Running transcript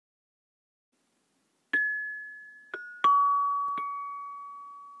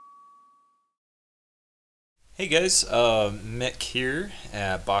Hey guys, Mick here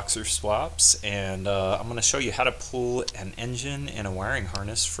at Boxer Swaps, and I'm going to show you how to pull an engine and a wiring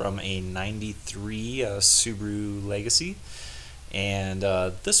harness from a '93 Subaru Legacy. And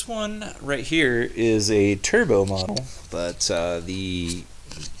this one right here is a turbo model, but the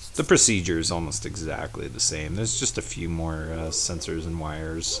procedure is almost exactly the same. There's just a few more sensors and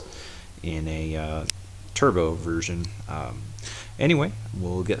wires in a turbo version. Anyway,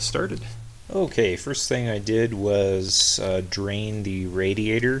 we'll get started. Okay, first thing I did was drain the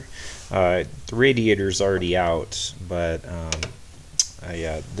radiator. The radiator's already out, but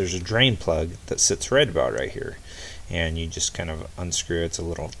there's a drain plug that sits right about right here. And you just kind of unscrew it. It's a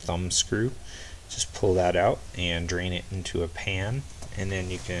little thumb screw. Just pull that out and drain it into a pan. And then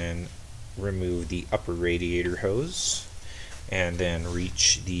you can remove the upper radiator hose and then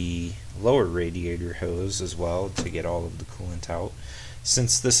reach the lower radiator hose as well to get all of the coolant out.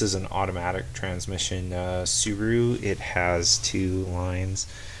 Since this is an automatic transmission Subaru, it has two lines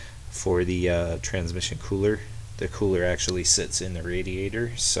for the transmission cooler. The cooler actually sits in the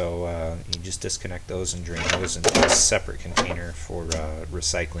radiator, so you just disconnect those and drain those into a separate container for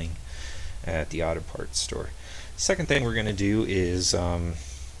recycling at the auto parts store. Second thing we're going to do is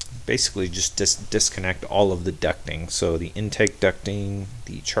basically just disconnect all of the ducting. So the intake ducting,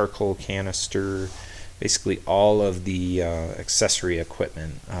 the charcoal canister, basically all of the accessory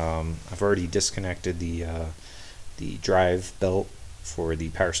equipment. I've already disconnected the drive belt for the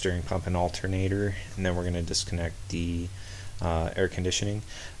power steering pump and alternator, and then we're going to disconnect the air conditioning.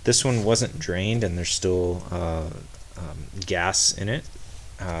 This one wasn't drained and there's still gas in it.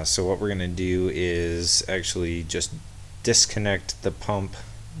 So what we're going to do is actually just disconnect the pump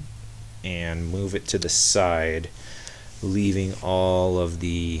and move it to the side, leaving all of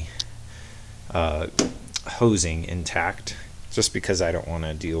the hosing intact, just because I don't want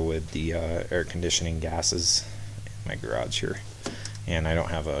to deal with the air conditioning gases in my garage here, and I don't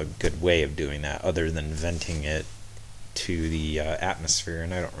have a good way of doing that other than venting it to the atmosphere,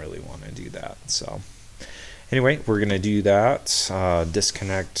 and I don't really want to do that. So anyway, we're going to do that,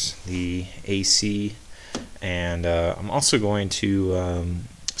 disconnect the AC, and I'm also going to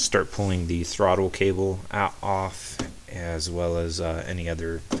start pulling the throttle cable off, as well as any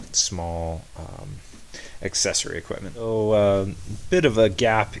other small accessory equipment. So bit of a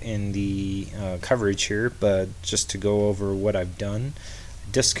gap in the coverage here, but just to go over what I've done,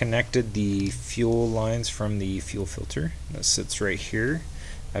 disconnected the fuel lines from the fuel filter that sits right here.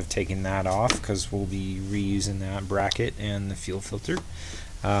 I've taken that off because we'll be reusing that bracket and the fuel filter.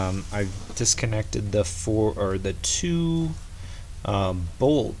 I've disconnected the two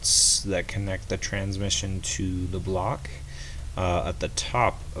bolts that connect the transmission to the block at the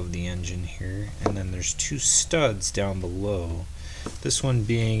top of the engine here, and then there's two studs down below. This one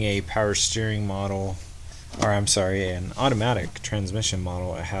being a power steering model, or I'm sorry, an automatic transmission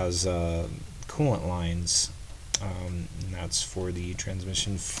model. It has coolant lines, and that's for the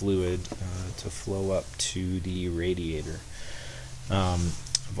transmission fluid to flow up to the radiator.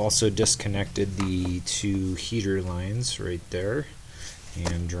 I've also disconnected the two heater lines right there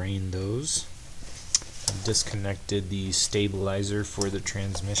and drained those. I've disconnected the stabilizer for the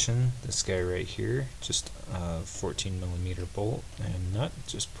transmission, this guy right here, just a 14mm bolt and nut,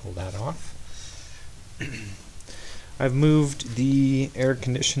 just pull that off. I've moved the air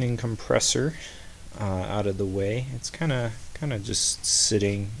conditioning compressor out of the way. It's kind of just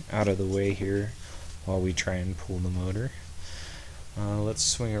sitting out of the way here while we try and pull the motor. Let's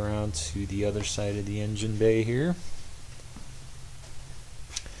swing around to the other side of the engine bay here.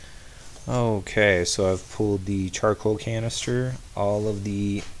 Okay, so I've pulled the charcoal canister, all of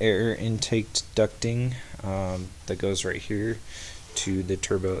the air intake ducting that goes right here to the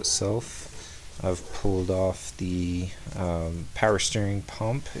turbo itself. I've pulled off the power steering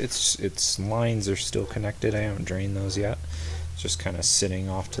pump. Its lines are still connected. I haven't drained those yet. It's just kind of sitting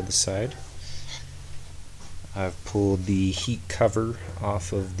off to the side. I've pulled the heat cover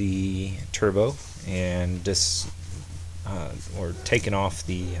off of the turbo and taken off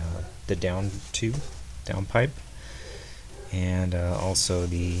the down pipe, and also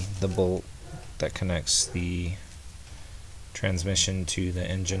the bolt that connects the transmission to the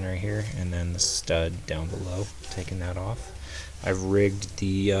engine right here, and then the stud down below, taking that off. I've rigged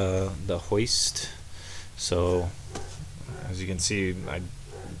the hoist, so as you can see I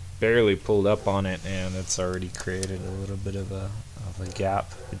barely pulled up on it and it's already created a little bit of a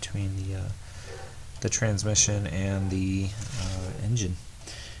gap between the transmission and the engine.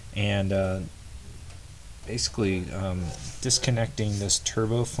 And basically disconnecting this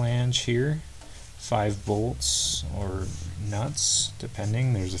turbo flange here 5 bolts or nuts,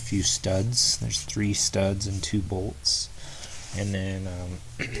 depending. There's a few studs. There's 3 studs and 2 bolts. And then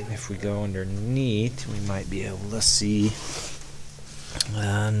if we go underneath, we might be able to see,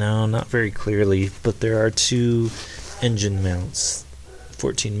 no, not very clearly, but there are 2 engine mounts,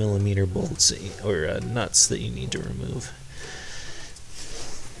 14mm bolts or nuts that you need to remove.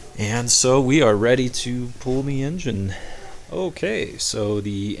 And so we are ready to pull the engine. Okay, so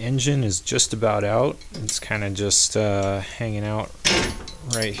the engine is just about out. It's kind of just hanging out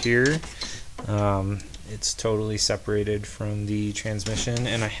right here. It's totally separated from the transmission,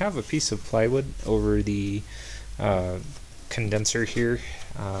 and I have a piece of plywood over the condenser here,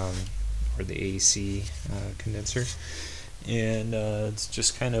 or the AC condenser, and it's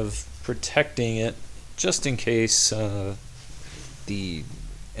just kind of protecting it just in case the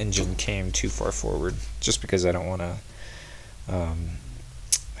engine came too far forward, just because I don't want to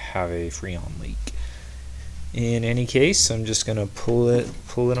have a freon leak. In any case, I'm just going to pull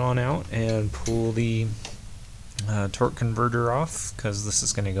it on out and pull the torque converter off, because this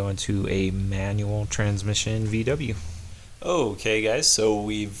is going to go into a manual transmission VW. Okay guys, so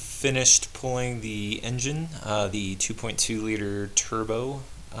we've finished pulling the engine, the 2.2 liter turbo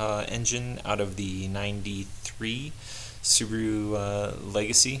engine out of the 93 Subaru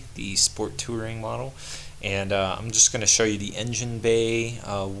Legacy, the sport touring model. And I'm just going to show you the engine bay,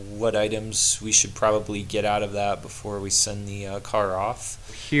 what items we should probably get out of that before we send the car off.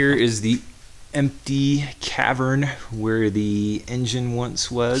 Here is the empty cavern where the engine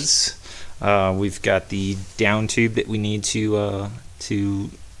once was. We've got the down tube that we need to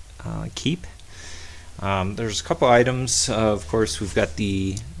keep. There's a couple items. Of course, we've got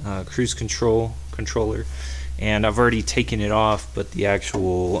the cruise controller. And I've already taken it off, but the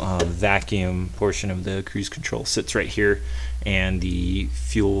actual vacuum portion of the cruise control sits right here, and the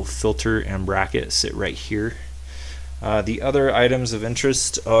fuel filter and bracket sit right here. The other items of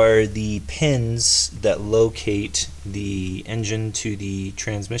interest are the pins that locate the engine to the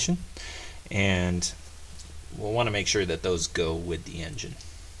transmission, and we'll want to make sure that those go with the engine.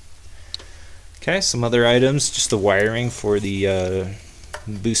 Okay, some other items, just the wiring for the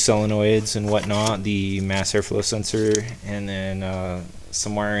boost solenoids and whatnot, the mass airflow sensor, and then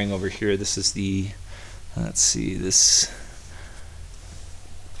some wiring over here. This is the, let's see, this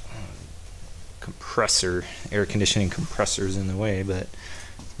compressor, air conditioning compressor is in the way, but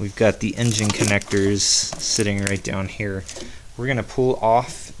we've got the engine connectors sitting right down here. We're going to pull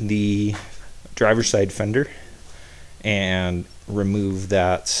off the driver's side fender and remove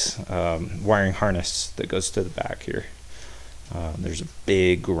that wiring harness that goes to the back here. There's a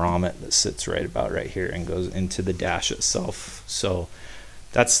big grommet that sits right here and goes into the dash itself. So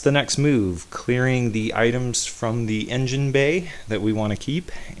that's the next move, clearing the items from the engine bay that we want to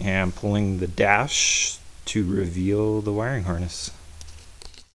keep and pulling the dash to reveal the wiring harness.